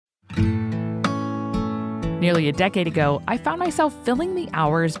Nearly a decade ago, I found myself filling the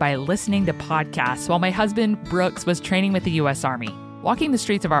hours by listening to podcasts while my husband, Brooks, was training with the U.S. Army. Walking the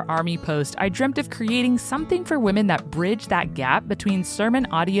streets of our Army post, I dreamt of creating something for women that bridged that gap between sermon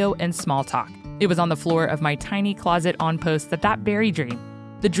audio and small talk. It was on the floor of my tiny closet on post that very dream,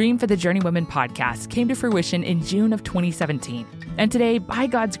 the dream for the Journeywomen podcast, came to fruition in June of 2017. And today, by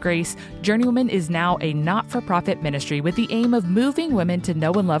God's grace, Journeywomen is now a not-for-profit ministry with the aim of moving women to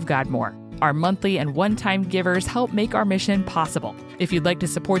know and love God more. Our monthly and one-time givers help make our mission possible. If you'd like to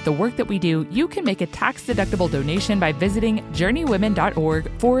support the work that we do, you can make a tax-deductible donation by visiting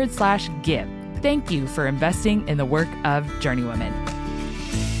journeywomen.org/give. Thank you for investing in the work of Journeywomen.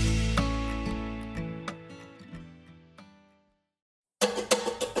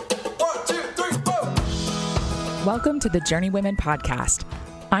 Welcome to the Journeywomen podcast.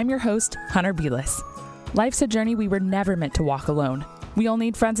 I'm your host, Hunter Belis. Life's a journey we were never meant to walk alone. We all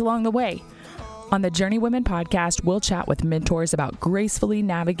need friends along the way. On the Journeywomen podcast, we'll chat with mentors about gracefully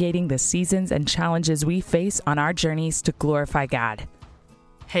navigating the seasons and challenges we face on our journeys to glorify God.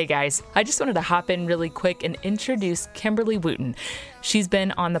 Hey guys, I just wanted to hop in really quick and introduce Kimberly Wooten. She's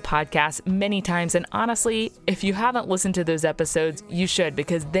been on the podcast many times, and honestly, if you haven't listened to those episodes, you should,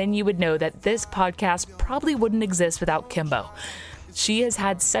 because then you would know that this podcast probably wouldn't exist without Kimbo. She has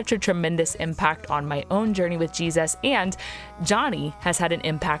had such a tremendous impact on my own journey with Jesus, and Joni has had an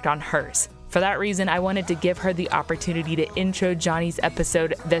impact on hers. For that reason, I wanted to give her the opportunity to intro Joni's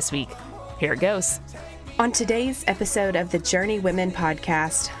episode this week. Here it goes. On today's episode of the Journeywomen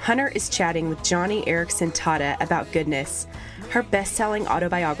podcast, Hunter is chatting with Joni Eareckson Tada about goodness. Her best-selling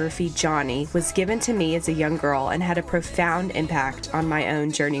autobiography, Joni, was given to me as a young girl and had a profound impact on my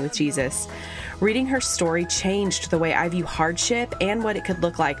own journey with Jesus. Reading her story changed the way I view hardship and what it could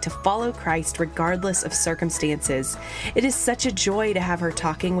look like to follow Christ regardless of circumstances. It is such a joy to have her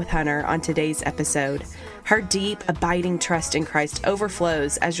talking with Hunter on today's episode. Her deep, abiding trust in Christ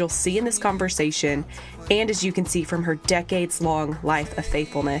overflows, as you'll see in this conversation, and as you can see from her decades-long life of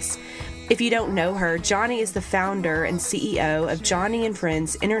faithfulness. If you don't know her, Joni is the founder and CEO of Joni and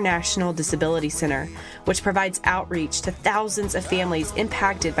Friends International Disability Center, which provides outreach to thousands of families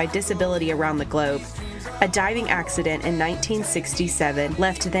impacted by disability around the globe. A diving accident in 1967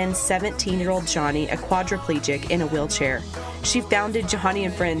 left then 17-year-old Joni a quadriplegic in a wheelchair. She founded Joni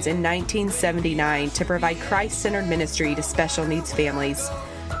and Friends in 1979 to provide Christ-centered ministry to special needs families.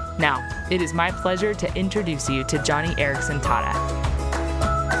 Now, it is my pleasure to introduce you to Joni Eareckson Tada.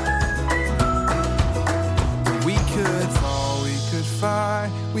 We could fall, we could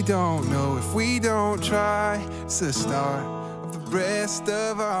fly. We don't know if we don't try. It's the start of the rest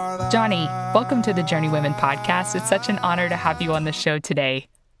of our lives. Joni, welcome to the Journeywomen podcast. It's such an honor to have you on the show today.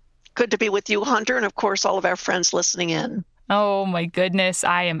 Good to be with you, Hunter, and of course, all of our friends listening in. Oh my goodness.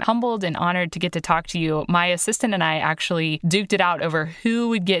 I am humbled and honored to get to talk to you. My assistant and I actually duked it out over who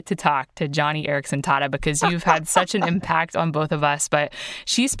would get to talk to Joni Eareckson Tada because you've had such an impact on both of us. But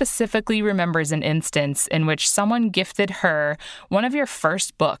she specifically remembers an instance in which someone gifted her one of your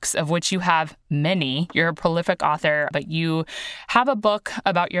first books, of which you have many. You're a prolific author, but you have a book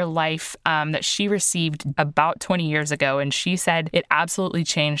about your life that she received about 20 years ago. And she said it absolutely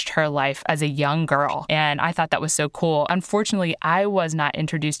changed her life as a young girl. And I thought that was so cool. Unfortunately, I was not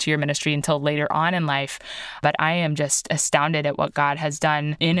introduced to your ministry until later on in life, but I am just astounded at what God has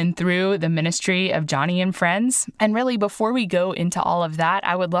done in and through the ministry of Joni and Friends. And really, before we go into all of that,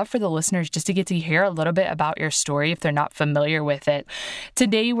 I would love for the listeners just to get to hear a little bit about your story if they're not familiar with it.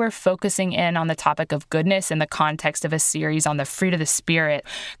 Today, we're focusing in on the topic of goodness in the context of a series on the fruit of the Spirit.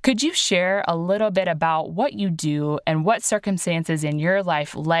 Could you share a little bit about what you do and what circumstances in your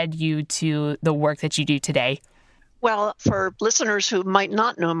life led you to the work that you do today? Well, for listeners who might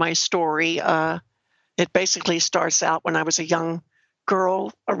not know my story, it basically starts out when I was a young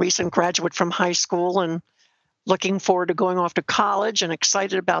girl, a recent graduate from high school, and looking forward to going off to college and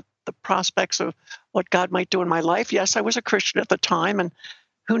excited about the prospects of what God might do in my life. Yes, I was a Christian at the time, and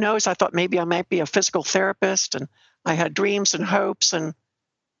who knows, I thought maybe I might be a physical therapist, and I had dreams and hopes. And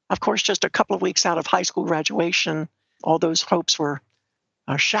of course, just a couple of weeks out of high school graduation, all those hopes were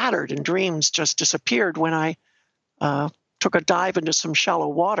shattered and dreams just disappeared when I took a dive into some shallow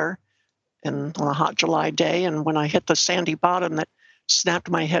water on a hot July day. And when I hit the sandy bottom, that snapped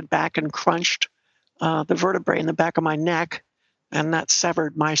my head back and crunched the vertebrae in the back of my neck. And that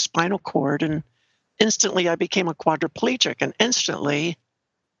severed my spinal cord. And instantly I became a quadriplegic. And instantly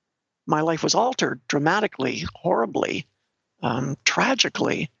my life was altered dramatically, horribly,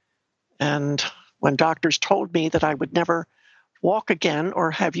 tragically. And when doctors told me that I would never walk again or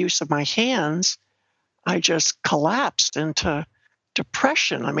have use of my hands, I just collapsed into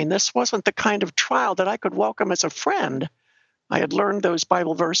depression. I mean, this wasn't the kind of trial that I could welcome as a friend. I had learned those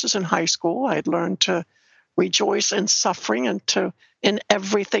Bible verses in high school. I had learned to rejoice in suffering and to in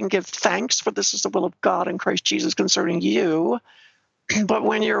everything give thanks, for this is the will of God in Christ Jesus concerning you. But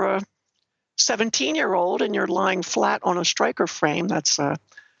when you're a 17-year-old and you're lying flat on a striker frame, that's a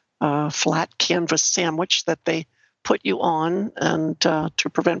flat canvas sandwich that they put you on and to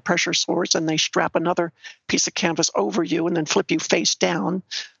prevent pressure sores, and they strap another piece of canvas over you and then flip you face down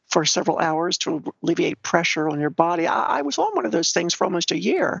for several hours to alleviate pressure on your body. I was on one of those things for almost a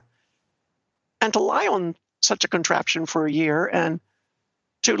year. And to lie on such a contraption for a year and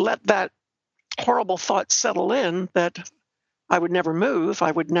to let that horrible thought settle in that I would never move,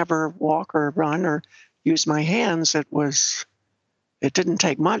 I would never walk or run or use my hands, it didn't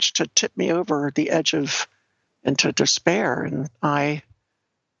take much to tip me over the edge into despair. And I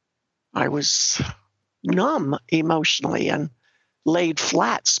was numb emotionally and laid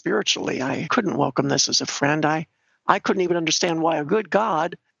flat spiritually. I couldn't welcome this as a friend. I couldn't even understand why a good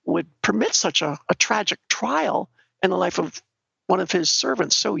God would permit such a tragic trial in the life of one of his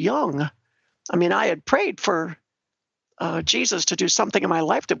servants so young. I mean, I had prayed for Jesus to do something in my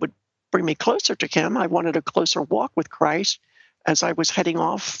life that would bring me closer to him. I wanted a closer walk with Christ as I was heading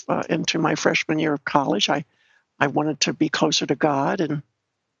off into my freshman year of college. I wanted to be closer to God. And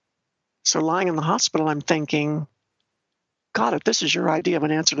so lying in the hospital, I'm thinking, God, if this is your idea of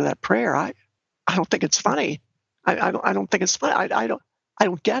an answer to that prayer, I don't think it's funny. I don't think it's funny. I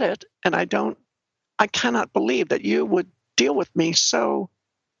don't get it. And I cannot believe that you would deal with me so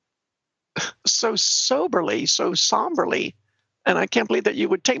soberly, so somberly. And I can't believe that you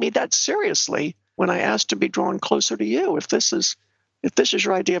would take me that seriously when I asked to be drawn closer to you. If this is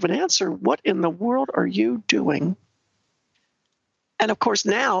your idea of an answer, what in the world are you doing? And of course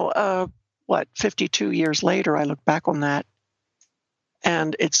now, 52 years later, I look back on that,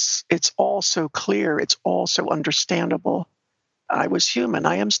 and it's all so clear. It's all so understandable. I was human.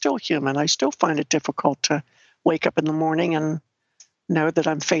 I am still human. I still find it difficult to wake up in the morning and know that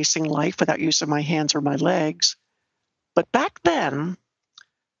I'm facing life without use of my hands or my legs. But back then,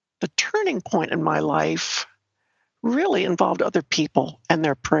 the turning point in my life really involved other people and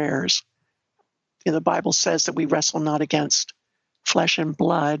their prayers. The Bible says that we wrestle not against flesh and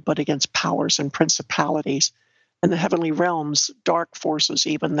blood, but against powers and principalities in the heavenly realms, dark forces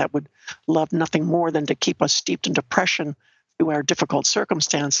even that would love nothing more than to keep us steeped in depression through our difficult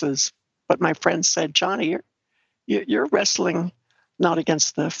circumstances. But my friend said, Johnny, you're wrestling not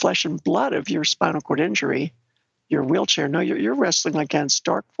against the flesh and blood of your spinal cord injury, your wheelchair. No, you're wrestling against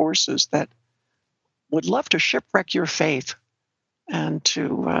dark forces that would love to shipwreck your faith and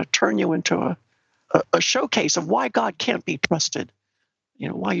to turn you into a showcase of why God can't be trusted,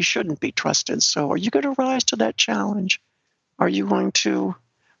 why you shouldn't be trusted. So are you going to rise to that challenge? Are you going to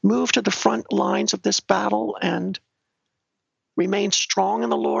move to the front lines of this battle and remain strong in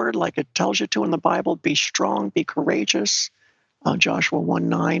the Lord like it tells you to in the Bible? Be strong, be courageous. Joshua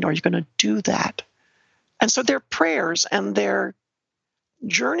 1:9. Are you going to do that? And so their prayers and their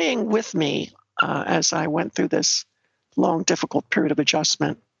journeying with me as I went through this long, difficult period of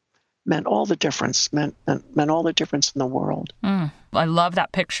adjustment meant all the difference, meant all the difference in the world. I love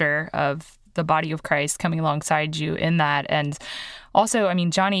that picture of the body of Christ coming alongside you in that. And also, I mean,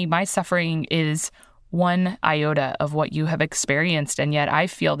 Johnny, my suffering is one iota of what you have experienced. And yet I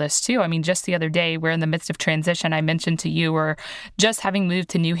feel this too. I mean, just the other day, we're in the midst of transition. I mentioned to you, we're just having moved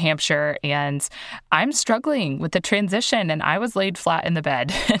to New Hampshire, and I'm struggling with the transition, and I was laid flat in the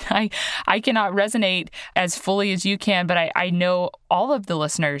bed. And I cannot resonate as fully as you can, but I know all of the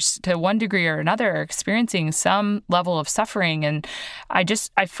listeners to one degree or another are experiencing some level of suffering. And I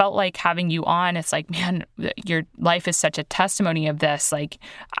felt like having you on, it's like, man, your life is such a testimony of this. Like,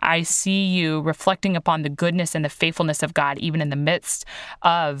 I see you reflecting upon the goodness and the faithfulness of God, even in the midst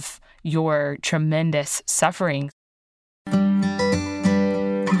of your tremendous suffering.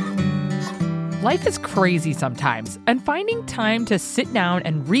 Life is crazy sometimes, and finding time to sit down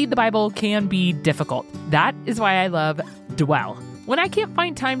and read the Bible can be difficult. That is why I love Dwell. When I can't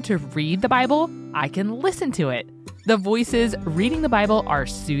find time to read the Bible, I can listen to it. The voices reading the Bible are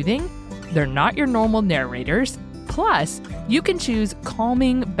soothing. They're not your normal narrators. Plus, you can choose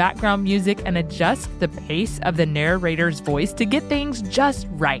calming background music and adjust the pace of the narrator's voice to get things just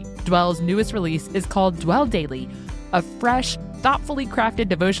right. Dwell's newest release is called Dwell Daily, a fresh, thoughtfully crafted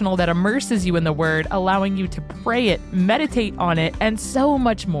devotional that immerses you in the Word, allowing you to pray it, meditate on it, and so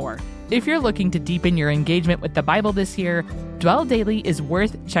much more. If you're looking to deepen your engagement with the Bible this year, Dwell Daily is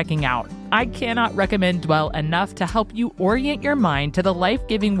worth checking out. I cannot recommend Dwell enough to help you orient your mind to the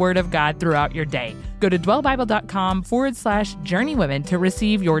life-giving Word of God throughout your day. Go to dwellbible.com/journeywomen to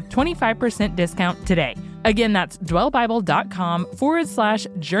receive your 25% discount today. Again, that's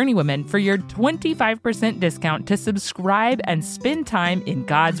dwellbible.com/journeywomen for your 25% discount to subscribe and spend time in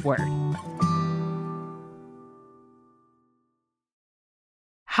God's Word.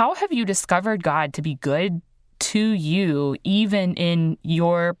 How have you discovered God to be good to you, even in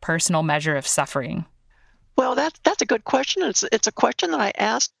your personal measure of suffering? Well, that's a good question. It's a question that I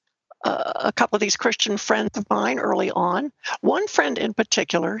asked a couple of these Christian friends of mine early on. One friend in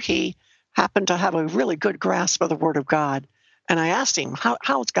particular, he happened to have a really good grasp of the Word of God. And I asked him,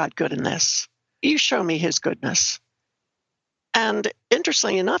 how is God good in this? You show me his goodness. And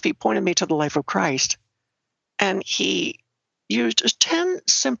interestingly enough, he pointed me to the life of Christ. And he used 10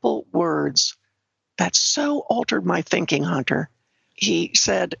 simple words that so altered my thinking, Hunter. He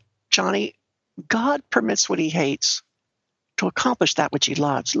said, Johnny, God permits what he hates to accomplish that which he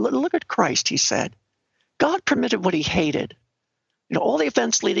loves. Look at Christ, he said. God permitted what he hated. All the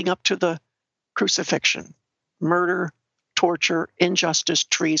events leading up to the crucifixion, murder, torture, injustice,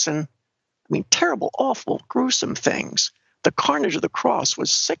 treason. Terrible, awful, gruesome things. The carnage of the cross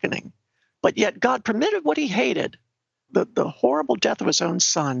was sickening. But yet God permitted what he hated, the horrible death of his own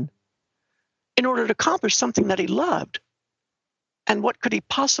son, in order to accomplish something that he loved. And what could he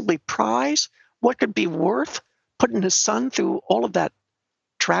possibly prize? What could be worth putting his son through all of that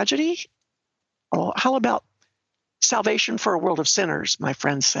tragedy? Oh, how about salvation for a world of sinners, my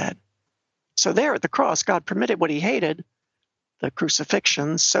friend said. So there at the cross, God permitted what he hated, the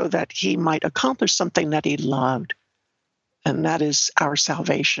crucifixion, so that he might accomplish something that he loved. And that is our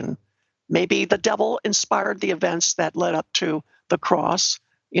salvation. Maybe the devil inspired the events that led up to the cross,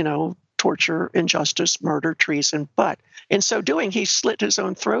 torture, injustice, murder, treason. But in so doing, he slit his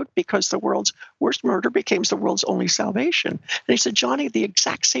own throat because the world's worst murder became the world's only salvation. And he said, Johnny, the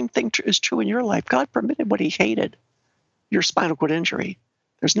exact same thing is true in your life. God permitted what he hated, your spinal cord injury.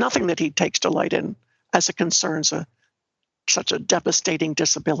 There's nothing that he takes delight in as it concerns such a devastating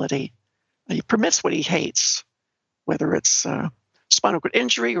disability. He permits what he hates, whether it's spinal cord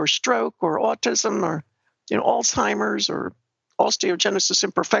injury or stroke or autism or Alzheimer's or osteogenesis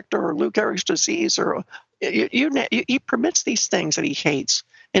imperfecta or Lou Gehrig's disease, or he permits these things that he hates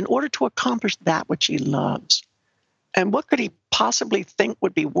in order to accomplish that which he loves. And what could he possibly think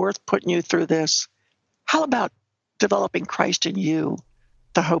would be worth putting you through this? How about developing Christ in you,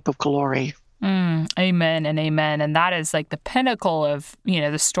 the hope of glory? Amen and amen. And that is like the pinnacle of,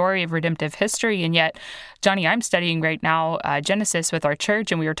 the story of redemptive history. And yet, Johnny, I'm studying right now Genesis with our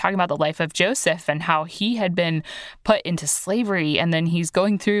church, and we were talking about the life of Joseph and how he had been put into slavery. And then he's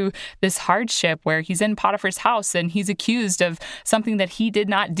going through this hardship where he's in Potiphar's house and he's accused of something that he did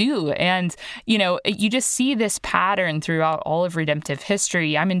not do. And, you just see this pattern throughout all of redemptive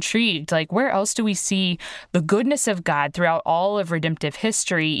history. I'm intrigued. Like, where else do we see the goodness of God throughout all of redemptive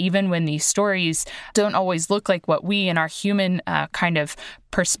history, even when these stories don't always look like what we in our human kind of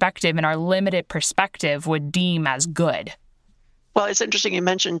perspective and our limited perspective would deem as good? Well, it's interesting you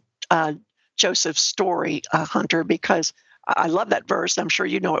mentioned Joseph's story, Hunter, because I love that verse. I'm sure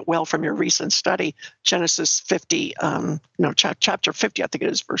you know it well from your recent study, Genesis 50, chapter 50, I think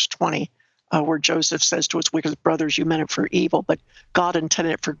it is, verse 20, where Joseph says to his wicked brothers, you meant it for evil, but God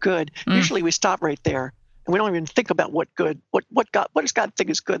intended it for good. Usually we stop right there, and we don't even think about what does God think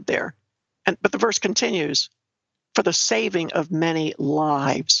is good there. But the verse continues, for the saving of many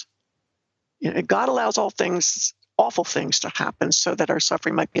lives. God allows all things, awful things to happen so that our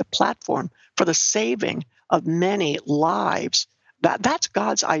suffering might be a platform for the saving of many lives. That's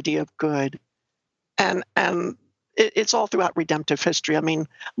God's idea of good. And it's all throughout redemptive history.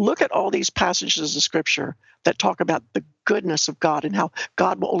 Look at all these passages of Scripture that talk about the goodness of God and how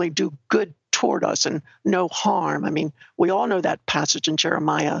God will only do good toward us and no harm. We all know that passage in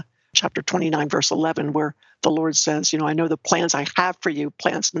Jeremiah chapter 29, verse 11, where the Lord says, I know the plans I have for you,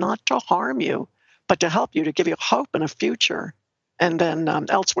 plans not to harm you, but to help you, to give you hope and a future. And then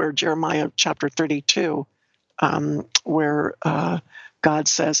elsewhere, Jeremiah chapter 32, where God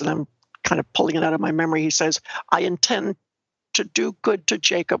says, and I'm kind of pulling it out of my memory, he says, I intend to do good to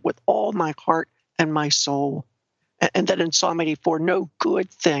Jacob with all my heart and my soul. And then in Psalm 84, no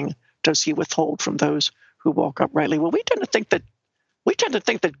good thing does he withhold from those who walk uprightly. Well, we tend to think that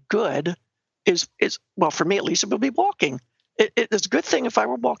good is well, for me at least, it would be walking. It's a good thing if I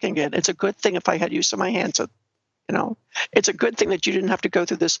were walking again. It's a good thing if I had use of my hands. It's a good thing that you didn't have to go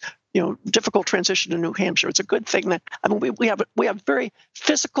through this, difficult transition to New Hampshire. It's a good thing that we have very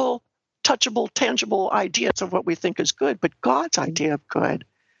physical touchable, tangible ideas of what we think is good, but God's idea of good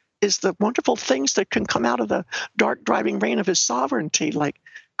is the wonderful things that can come out of the dark driving rain of his sovereignty, like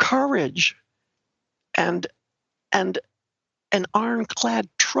courage and an ironclad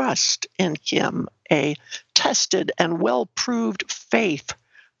trust in him, a tested and well-proved faith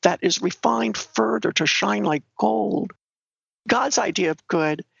that is refined further to shine like gold. God's idea of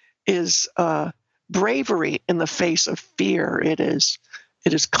good is bravery in the face of fear. It is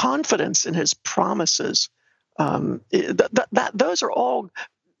confidence in his promises. Those are all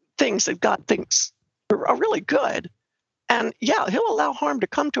things that God thinks are really good. And yeah, he'll allow harm to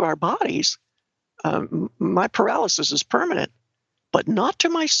come to our bodies. My paralysis is permanent, but not to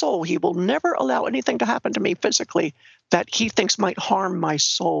my soul. He will never allow anything to happen to me physically that he thinks might harm my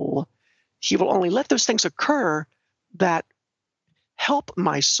soul. He will only let those things occur that help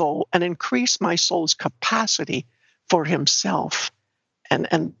my soul and increase my soul's capacity for himself.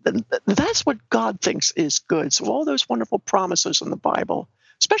 And that's what God thinks is good. So all those wonderful promises in the Bible,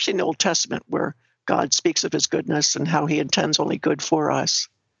 especially in the Old Testament, where God speaks of his goodness and how he intends only good for us.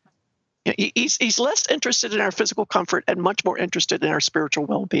 He's less interested in our physical comfort and much more interested in our spiritual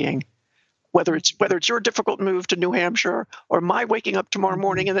well-being. Whether it's your difficult move to New Hampshire or my waking up tomorrow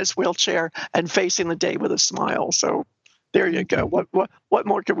morning in this wheelchair and facing the day with a smile. So there you go. What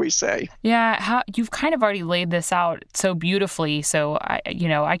more can we say? Yeah, you've kind of already laid this out so beautifully. So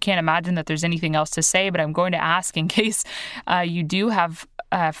I can't imagine that there's anything else to say. But I'm going to ask in case you do have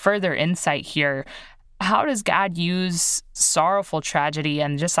further insight here. How does God use sorrowful tragedy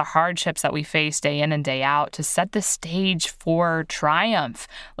and just the hardships that we face day in and day out to set the stage for triumph?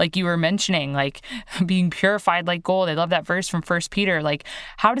 Like you were mentioning, like being purified like gold. I love that verse from 1 Peter. Like,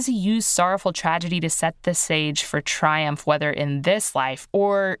 how does he use sorrowful tragedy to set the stage for triumph, whether in this life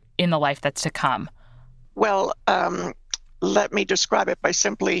or in the life that's to come? Well, let me describe it by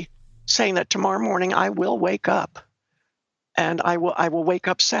simply saying that tomorrow morning I will wake up. And I will wake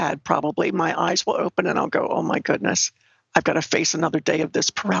up sad, probably. My eyes will open and I'll go, oh my goodness, I've got to face another day of this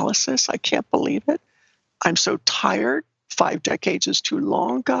paralysis. I can't believe it. I'm so tired. 5 decades is too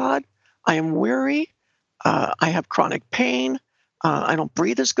long, God. I am weary. I have chronic pain. I don't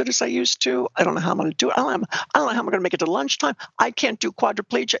breathe as good as I used to. I don't know how I'm going to do it. I don't know how I'm going to make it to lunchtime. I can't do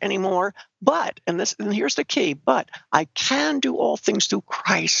quadriplegia anymore. But, and here's the key, but I can do all things through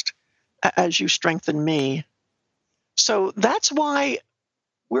Christ as you strengthen me. So that's why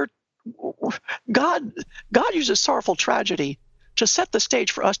God uses sorrowful tragedy to set the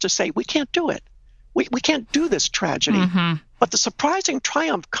stage for us to say, we can't do it. We can't do this tragedy. Mm-hmm. But the surprising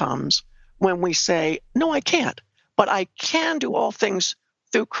triumph comes when we say, no, I can't. But I can do all things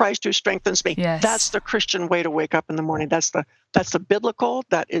through Christ who strengthens me. Yes. That's the Christian way to wake up in the morning. That's the biblical.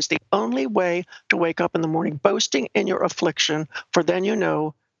 That is the only way to wake up in the morning, boasting in your affliction, for then you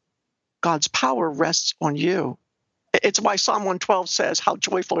know God's power rests on you. It's why Psalm 112 says, how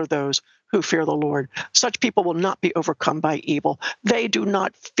joyful are those who fear the Lord. Such people will not be overcome by evil. They do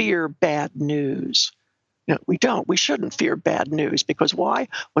not fear bad news. We don't. We shouldn't fear bad news because why?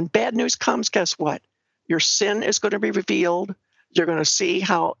 When bad news comes, guess what? Your sin is going to be revealed. You're going to see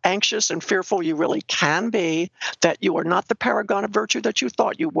how anxious and fearful you really can be, that you are not the paragon of virtue that you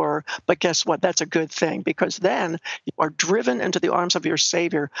thought you were. But guess what? That's a good thing because then you are driven into the arms of your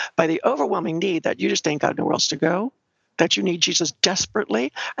Savior by the overwhelming need that you just ain't got nowhere else to go, that you need Jesus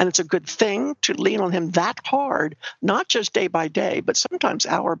desperately. And it's a good thing to lean on him that hard, not just day by day, but sometimes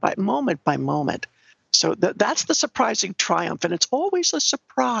hour by moment. So that's the surprising triumph. And it's always a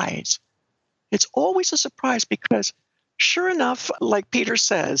surprise. It's always a surprise because sure enough, like Peter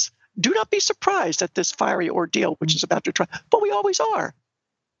says, do not be surprised at this fiery ordeal which is about to try. But we always are,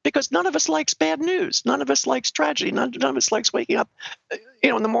 because none of us likes bad news. None of us likes tragedy. None of us likes waking up,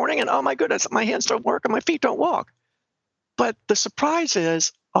 in the morning and, oh my goodness, my hands don't work and my feet don't walk. But the surprise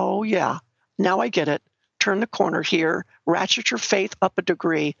is, oh yeah, now I get it. Turn the corner here, ratchet your faith up a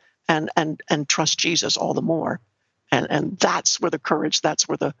degree, and trust Jesus all the more. And that's where the courage, that's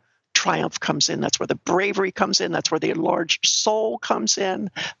where the triumph comes in. That's where the bravery comes in. That's where the enlarged soul comes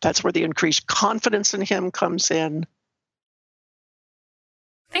in. That's where the increased confidence in him comes in.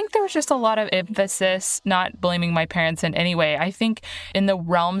 I think there was just a lot of emphasis, not blaming my parents in any way. I think in the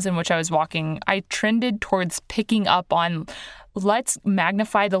realms in which I was walking, I trended towards picking up on let's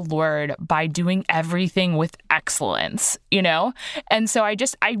magnify the Lord by doing everything with excellence, And so I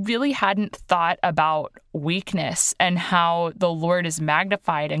really hadn't thought about weakness and how the Lord is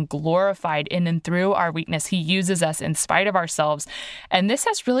magnified and glorified in and through our weakness. He uses us in spite of ourselves. And this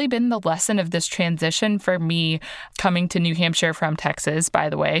has really been the lesson of this transition for me coming to New Hampshire from Texas, by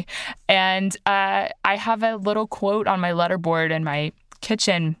the way. And I have a little quote on my letterboard in my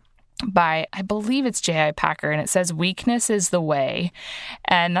kitchen by, I believe it's J.I. Packer, and it says, "Weakness is the way."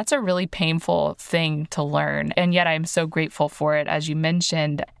 And that's a really painful thing to learn. And yet I'm so grateful for it. As you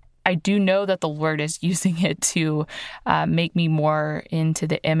mentioned, I do know that the Lord is using it to make me more into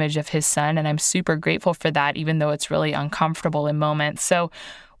the image of his son. And I'm super grateful for that, even though it's really uncomfortable in moments. So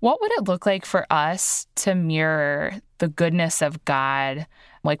what would it look like for us to mirror the goodness of God,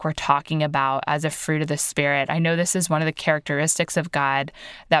 like we're talking about, as a fruit of the Spirit? I know this is one of the characteristics of God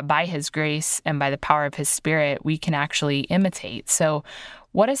that by his grace and by the power of his Spirit, we can actually imitate. So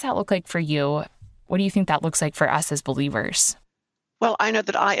what does that look like for you? What do you think that looks like for us as believers? Well, I know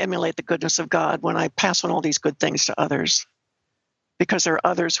that I emulate the goodness of God when I pass on all these good things to others, because there are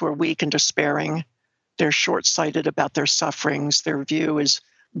others who are weak and despairing. They're short-sighted about their sufferings. Their view is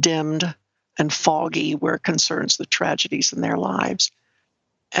dimmed and foggy where it concerns the tragedies in their lives.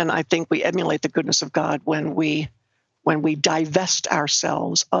 And I think we emulate the goodness of God when we divest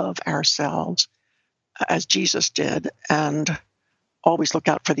ourselves of ourselves, as Jesus did, and always look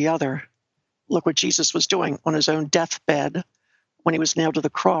out for the other. Look what Jesus was doing on his own deathbed. When he was nailed to the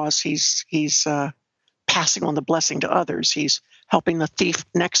cross, he's passing on the blessing to others. He's helping the thief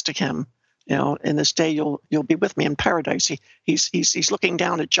next to him. You know, in this day you'll be with me in paradise. He's looking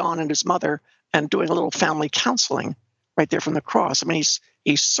down at John and his mother and doing a little family counseling right there from the cross. I mean,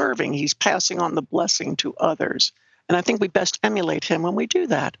 he's serving. He's passing on the blessing to others. And I think we best emulate him when we do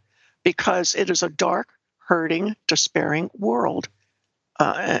that, because it is a dark, hurting, despairing world.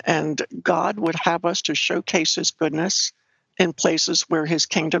 And God would have us to showcase his goodness in places where his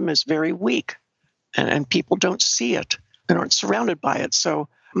kingdom is very weak and people don't see it and aren't surrounded by it. So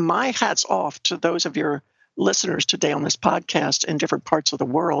my hat's off to those of your listeners today on this podcast in different parts of the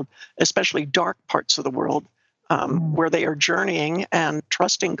world, especially dark parts of the world, where they are journeying and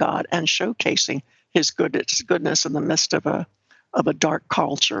trusting God and showcasing his goodness in the midst of a dark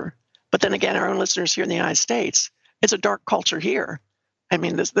culture. But then again, our own listeners here in the United States, it's a dark culture here. I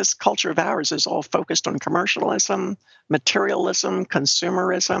mean, this culture of ours is all focused on commercialism, materialism,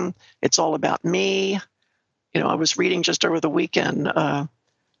 consumerism. It's all about me. You know, I was reading just over the weekend,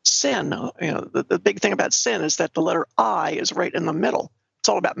 sin. You know, the big thing about sin is that the letter I is right in the middle. It's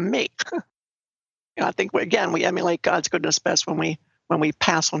all about me. You know, I think again we emulate God's goodness best when we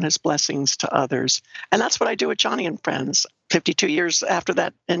pass on his blessings to others, and that's what I do with Joni and Friends. 52 years after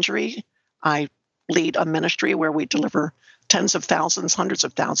that injury, I lead a ministry where we deliver tens of thousands, hundreds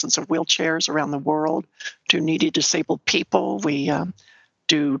of thousands of wheelchairs around the world to needy disabled people. We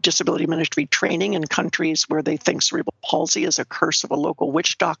do disability ministry training in countries where they think cerebral palsy is a curse of a local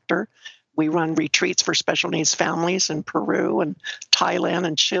witch doctor. We run retreats for special needs families in Peru and Thailand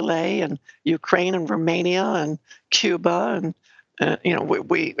and Chile and Ukraine and Romania and Cuba and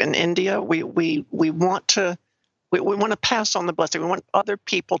we in India. We want to pass on the blessing. We want other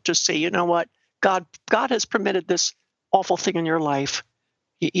people to see, you know what, God has permitted this awful thing in your life.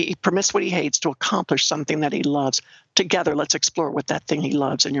 He permits what he hates to accomplish something that he loves. Together, let's explore what that thing he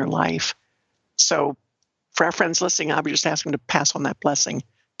loves in your life. So for our friends listening, I would just ask them to pass on that blessing.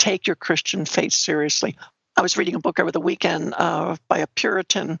 Take your Christian faith seriously. I was reading a book over the weekend by a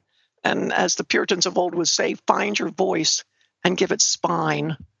Puritan, and as the Puritans of old would say, find your voice and give it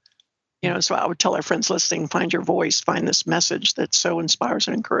spine. You know, so I would tell our friends listening, find your voice, find this message that so inspires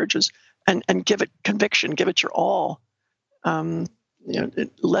and encourages, and give it conviction, give it your all.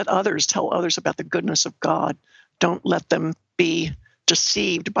 Let others tell others about the goodness of God. Don't let them be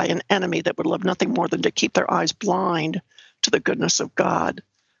deceived by an enemy that would love nothing more than to keep their eyes blind to the goodness of God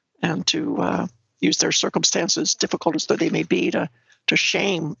and to use their circumstances, difficult as though they may be, to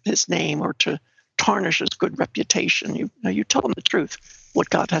shame his name or to tarnish his good reputation. You tell them the truth, what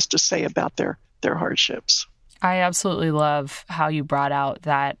God has to say about their hardships. I absolutely love how you brought out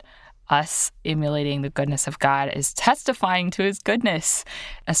that us emulating the goodness of God is testifying to his goodness,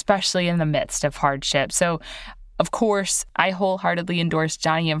 especially in the midst of hardship. So, of course, I wholeheartedly endorse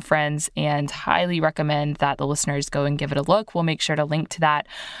Joni and Friends and highly recommend that the listeners go and give it a look. We'll make sure to link to that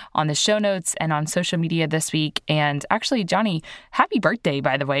on the show notes and on social media this week. And actually, Joni, happy birthday,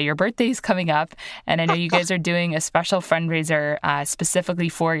 by the way. Your birthday's coming up, and I know you guys are doing a special fundraiser specifically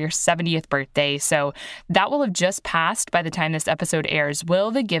for your 70th birthday. So that will have just passed by the time this episode airs. Will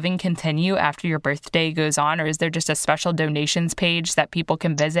the giving continue after your birthday goes on, or is there just a special donations page that people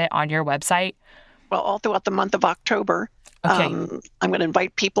can visit on your website? Well, all throughout the month of October, okay. I'm going to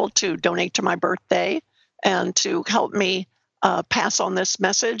invite people to donate to my birthday and to help me pass on this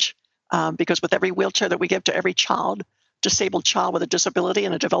message, because with every wheelchair that we give to every disabled child with a disability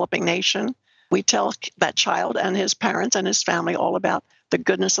in a developing nation, we tell that child and his parents and his family all about the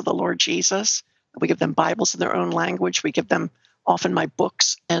goodness of the Lord Jesus. We give them Bibles in their own language. We give them often my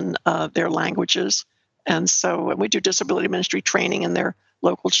books in their languages. And so we do disability ministry training in their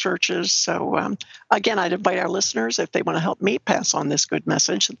local churches. So again, I'd invite our listeners, if they want to help me pass on this good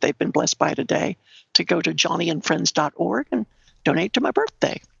message that they've been blessed by today, to go to johnnyandfriends.org and donate to my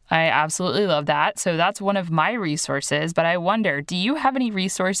birthday. I absolutely love that. So that's one of my resources. But I wonder, do you have any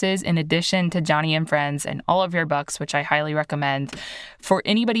resources in addition to Joni and Friends and all of your books, which I highly recommend, for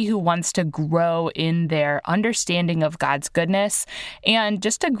anybody who wants to grow in their understanding of God's goodness and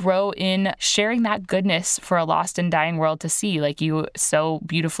just to grow in sharing that goodness for a lost and dying world to see, like you so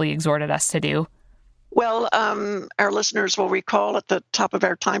beautifully exhorted us to do? Well, our listeners will recall at the top of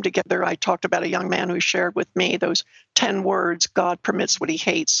our time together, I talked about a young man who shared with me those 10 words, God permits what he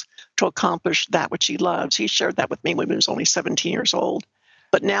hates to accomplish that which he loves. He shared that with me when he was only 17 years old.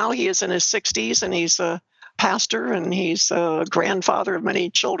 But now he is in his 60s and he's a pastor and he's a grandfather of many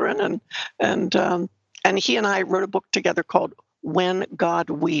children. And he and I wrote a book together called When God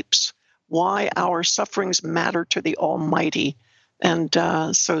Weeps, Why Our Sufferings Matter to the Almighty. And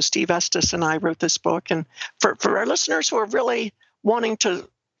so Steve Estes and I wrote this book. And for our listeners who are really wanting to,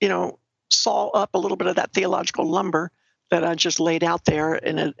 saw up a little bit of that theological lumber that I just laid out there,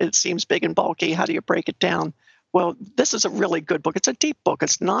 and it seems big and bulky, how do you break it down? Well, this is a really good book. It's a deep book.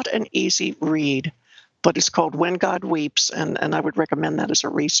 It's not an easy read, but it's called When God Weeps, and I would recommend that as a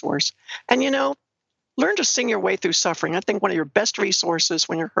resource. And, learn to sing your way through suffering. I think one of your best resources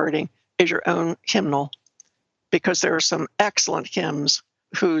when you're hurting is your own hymnal, because there are some excellent hymns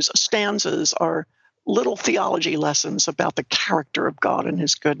whose stanzas are little theology lessons about the character of God and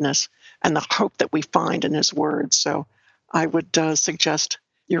his goodness and the hope that we find in his words. So I would suggest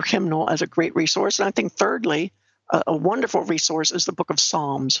your hymnal as a great resource. And I think thirdly, a wonderful resource is the book of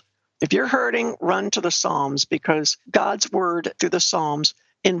Psalms. If you're hurting, run to the Psalms, because God's word through the Psalms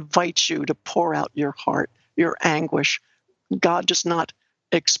invites you to pour out your heart, your anguish. God does not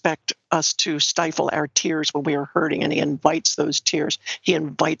expect us to stifle our tears when we are hurting, and he invites those tears. He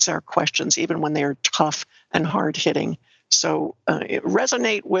invites our questions, even when they are tough and hard-hitting. So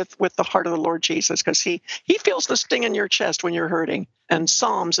resonate with the heart of the Lord Jesus, because he feels the sting in your chest when you're hurting, and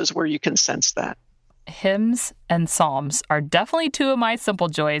Psalms is where you can sense that. Hymns and Psalms are definitely two of my simple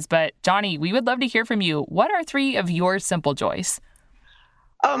joys, but Joni, we would love to hear from you. What are three of your simple joys?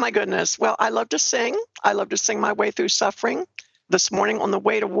 Oh, my goodness. Well, I love to sing. I love to sing my way through suffering. This morning on the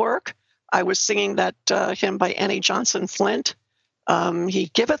way to work, I was singing that hymn by Annie Johnson Flint. He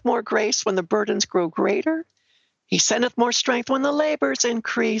giveth more grace when the burdens grow greater. He sendeth more strength when the labors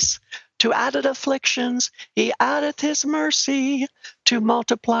increase. To added afflictions, he addeth his mercy. To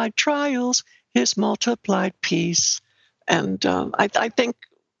multiplied trials, his multiplied peace. And I think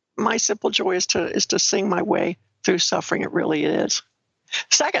my simple joy is to sing my way through suffering. It really is.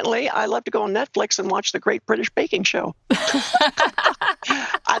 Secondly, I love to go on Netflix and watch the Great British Baking Show.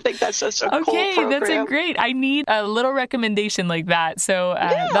 I think that's just a cool program. Okay, that's great. I need a little recommendation like that. So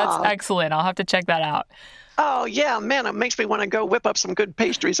that's excellent. I'll have to check that out. Oh, yeah, man, it makes me want to go whip up some good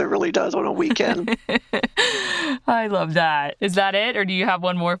pastries. It really does on a weekend. I love that. Is that it, or do you have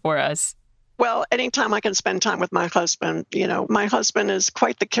one more for us? Well, anytime I can spend time with my husband, my husband is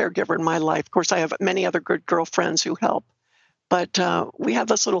quite the caregiver in my life. Of course, I have many other good girlfriends who help. But we have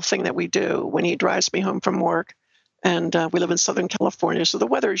this little thing that we do when he drives me home from work, and we live in Southern California, so the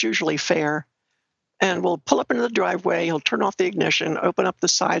weather is usually fair. And we'll pull up into the driveway. He'll turn off the ignition, open up the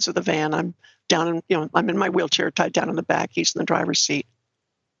sides of the van. I'm down in, I'm in my wheelchair tied down in the back. He's in the driver's seat,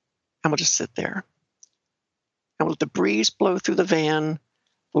 and we'll just sit there. And we'll let the breeze blow through the van.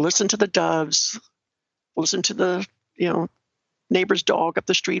 We'll listen to the doves. We'll listen to the neighbor's dog up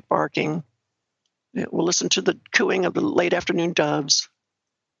the street barking. We'll listen to the cooing of the late afternoon doves,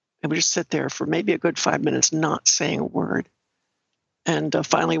 and we just sit there for maybe a good 5 minutes, not saying a word. And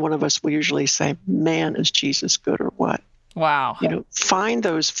finally, one of us will usually say, "Man, is Jesus good or what?" Wow. Find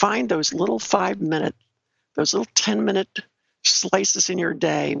those little 5 minute, those little 10-minute slices in your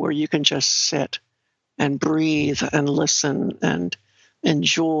day where you can just sit and breathe and listen and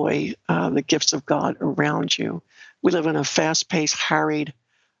enjoy the gifts of God around you. We live in a fast-paced,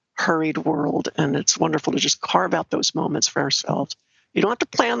 hurried world, and it's wonderful to just carve out those moments for ourselves. You don't have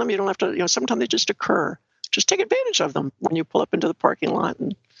to plan them. You don't have to, sometimes they just occur. Just take advantage of them when you pull up into the parking lot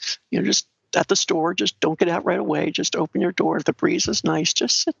and, just at the store, just don't get out right away. Just open your door. If the breeze is nice,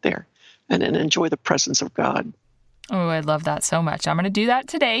 just sit there and enjoy the presence of God. Oh, I love that so much. I'm going to do that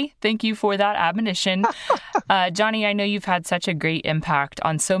today. Thank you for that admonition. Joni, I know you've had such a great impact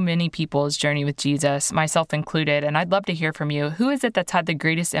on so many people's journey with Jesus, myself included, and I'd love to hear from you. Who is it that's had the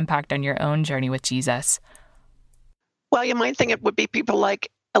greatest impact on your own journey with Jesus? Well, you might think it would be people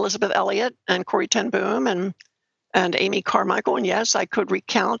like Elizabeth Elliot and Corrie ten Boom and and Amy Carmichael. And yes, I could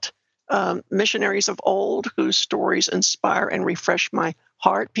recount missionaries of old whose stories inspire and refresh my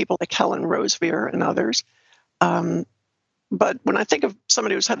heart, people like Helen Roseveare and others. But when I think of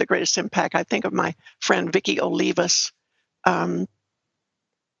somebody who's had the greatest impact, I think of my friend Vicki Olivas. In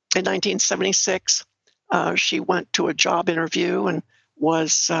 1976, she went to a job interview and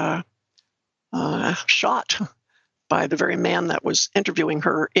was shot by the very man that was interviewing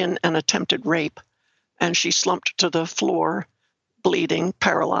her in an attempted rape. And she slumped to the floor, bleeding,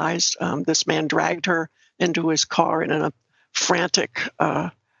 paralyzed. This man dragged her into his car, and in a frantic,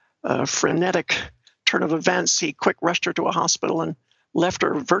 frenetic turn of events, he quick rushed her to a hospital and left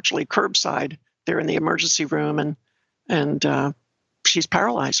her virtually curbside there in the emergency room. And she's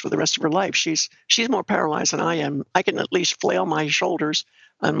paralyzed for the rest of her life. She's more paralyzed than I am. I can at least flail my shoulders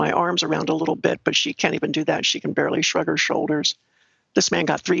and my arms around a little bit, but she can't even do that. She can barely shrug her shoulders. This man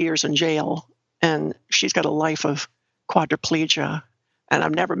got 3 years in jail, and she's got a life of quadriplegia. And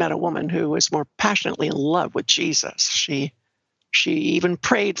I've never met a woman who was more passionately in love with Jesus. She even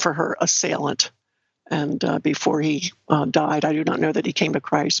prayed for her assailant. And before he died, I do not know that he came to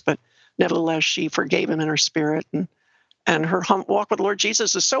Christ, but nevertheless, she forgave him in her spirit. And her walk with Lord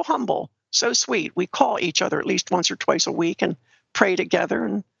Jesus is so humble, so sweet. We call each other at least once or twice a week and pray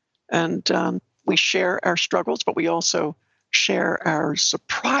together. And we share our struggles, but we also share our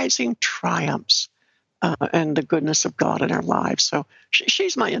surprising triumphs and the goodness of God in our lives. So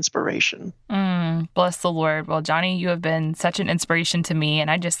she's my inspiration. Bless the Lord. Well, Joni, you have been such an inspiration to me,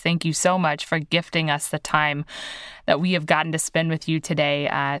 and I just thank you so much for gifting us the time that we have gotten to spend with you today.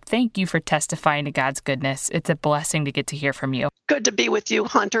 Thank you for testifying to God's goodness. It's a blessing to get to hear from you. Good to be with you,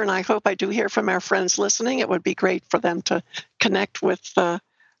 Hunter, and I hope I do hear from our friends listening. It would be great for them to connect with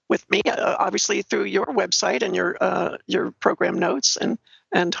me, obviously through your website and your program notes,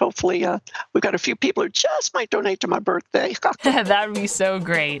 and hopefully we've got a few people who just might donate to my birthday. That would be so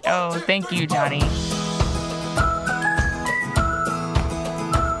great. Oh, thank you, Joni.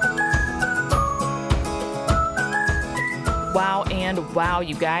 Wow and wow,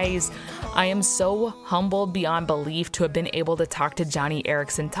 you guys. I am so humbled beyond belief to have been able to talk to Joni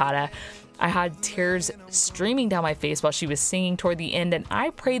Eareckson Tada. I had tears streaming down my face while she was singing toward the end, and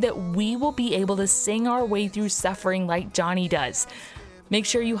I pray that we will be able to sing our way through suffering like Joni does. Make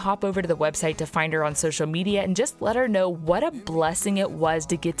sure you hop over to the website to find her on social media and just let her know what a blessing it was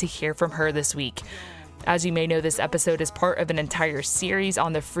to get to hear from her this week. As you may know, this episode is part of an entire series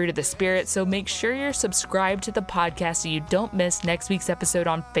on the fruit of the Spirit, so make sure you're subscribed to the podcast so you don't miss next week's episode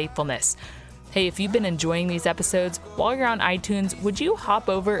on faithfulness. Hey, if you've been enjoying these episodes, while you're on iTunes, would you hop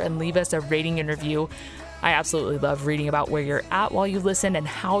over and leave us a rating and review? I absolutely love reading about where you're at while you listen and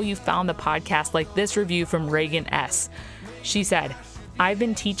how you found the podcast, like this review from Reagan S. She said, I've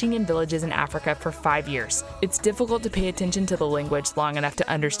been teaching in villages in Africa for 5 years. It's difficult to pay attention to the language long enough to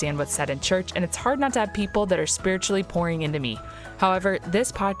understand what's said in church, and it's hard not to have people that are spiritually pouring into me. However,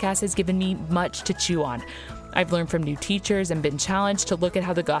 this podcast has given me much to chew on. I've learned from new teachers and been challenged to look at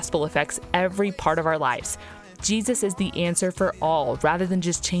how the gospel affects every part of our lives. Jesus is the answer for all, rather than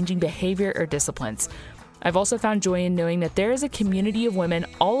just changing behavior or disciplines. I've also found joy in knowing that there is a community of women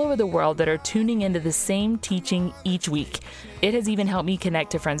all over the world that are tuning into the same teaching each week. It has even helped me connect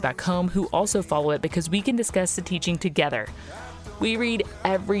to friends back home who also follow it because we can discuss the teaching together. We read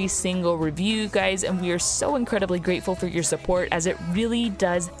every single review, guys, and we are so incredibly grateful for your support, as it really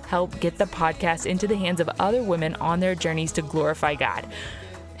does help get the podcast into the hands of other women on their journeys to glorify God.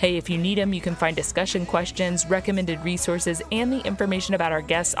 Hey, if you need them, you can find discussion questions, recommended resources, and the information about our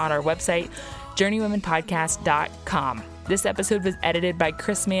guests on our website, journeywomenpodcast.com. This episode was edited by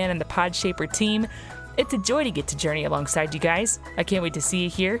Chris Mann and the Podshaper team. It's a joy to get to journey alongside you guys. I can't wait to see you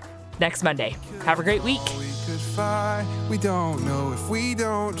here next Monday. Have a great week. We don't know if we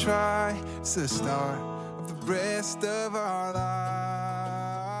don't try. It's the start of the rest of our lives.